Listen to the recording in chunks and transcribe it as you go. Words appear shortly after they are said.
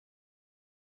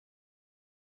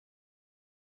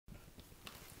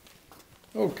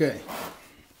Okay,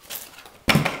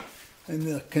 in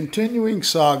the continuing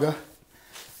saga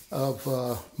of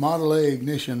Model A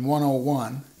Ignition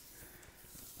 101,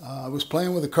 I was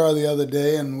playing with the car the other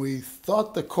day and we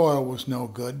thought the coil was no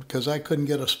good because I couldn't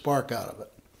get a spark out of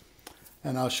it.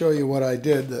 And I'll show you what I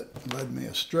did that led me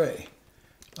astray.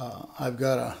 I've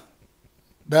got a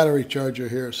battery charger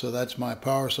here, so that's my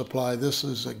power supply. This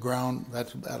is a ground,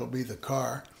 that'll be the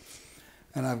car.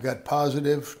 And I've got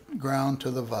positive ground to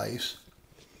the vise.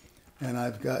 And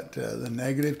I've got the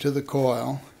negative to the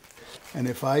coil. And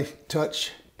if I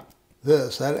touch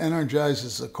this, that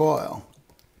energizes the coil.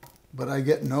 But I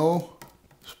get no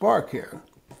spark here.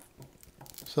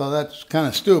 So that's kind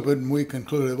of stupid, and we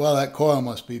concluded, well, that coil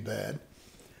must be bad.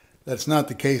 That's not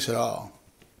the case at all.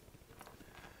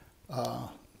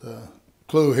 The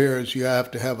clue here is you have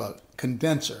to have a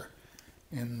condenser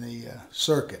in the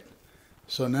circuit.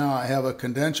 So now I have a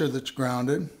condenser that's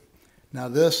grounded. Now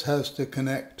this has to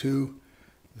connect to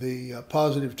the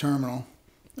positive terminal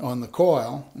on the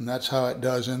coil, and that's how it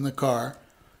does in the car.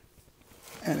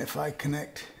 And if I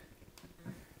connect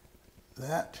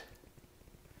that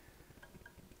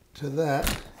to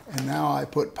that, and now I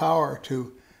put power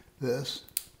to this,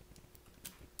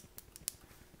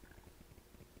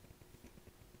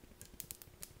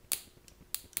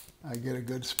 I get a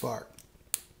good spark.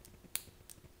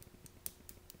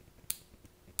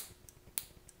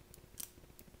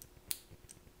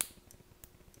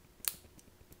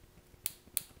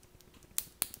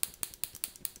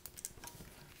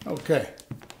 Okay,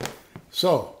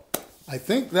 so I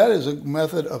think that is a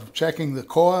method of checking the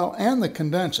coil and the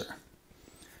condenser.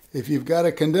 If you've got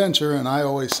a condenser, and I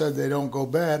always said they don't go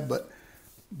bad,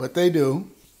 but they do,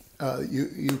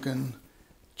 you can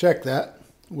check that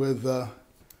with a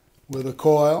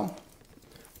coil,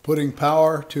 putting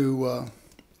power to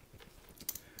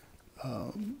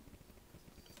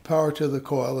the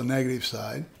coil, the negative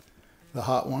side, the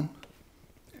hot one,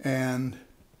 and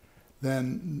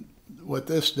then what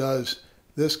this does,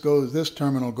 this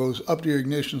terminal goes up to your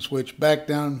ignition switch, back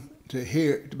down to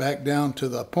here, back down to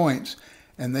the points,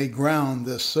 and they ground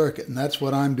this circuit. And that's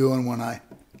what I'm doing when I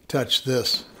touch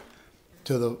this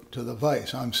to the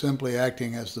vise. I'm simply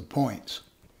acting as the points.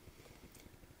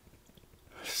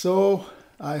 So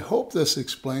I hope this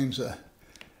explains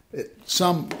it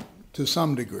to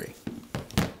some degree.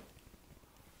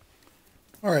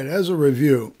 All right, as a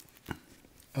review,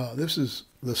 this is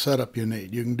the setup you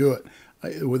need. You can do it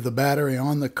with the battery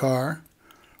on the car,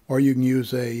 or you can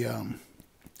use a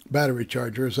battery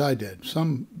charger, as I did,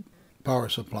 some power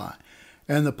supply.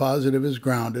 And the positive is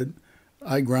grounded.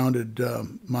 I grounded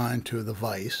mine to the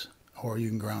vise, or you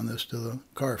can ground this to the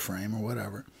car frame or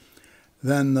whatever.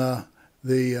 Then the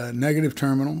negative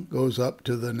terminal goes up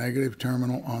to the negative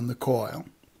terminal on the coil.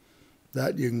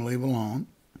 That you can leave alone.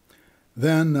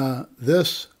 Then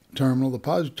this terminal, the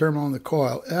positive terminal on the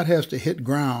coil, that has to hit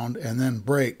ground and then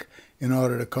break in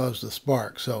order to cause the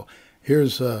spark. So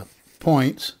here's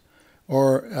points,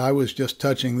 or I was just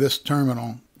touching this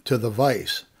terminal to the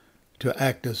vise to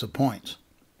act as the points.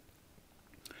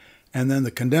 And then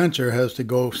the condenser has to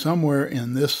go somewhere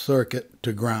in this circuit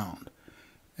to ground.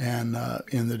 And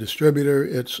in the distributor,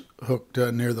 it's hooked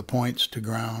near the points to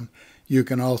ground. You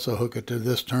can also hook it to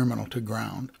this terminal to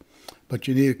ground, but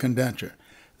you need a condenser.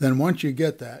 Then once you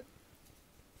get that,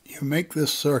 you make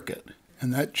this circuit,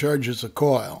 and that charges the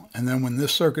coil. And then when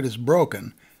this circuit is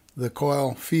broken, the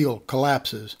coil field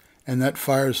collapses, and that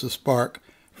fires the spark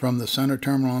from the center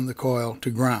terminal on the coil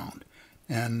to ground.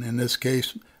 And in this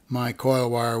case, my coil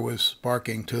wire was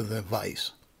sparking to the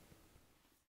vise.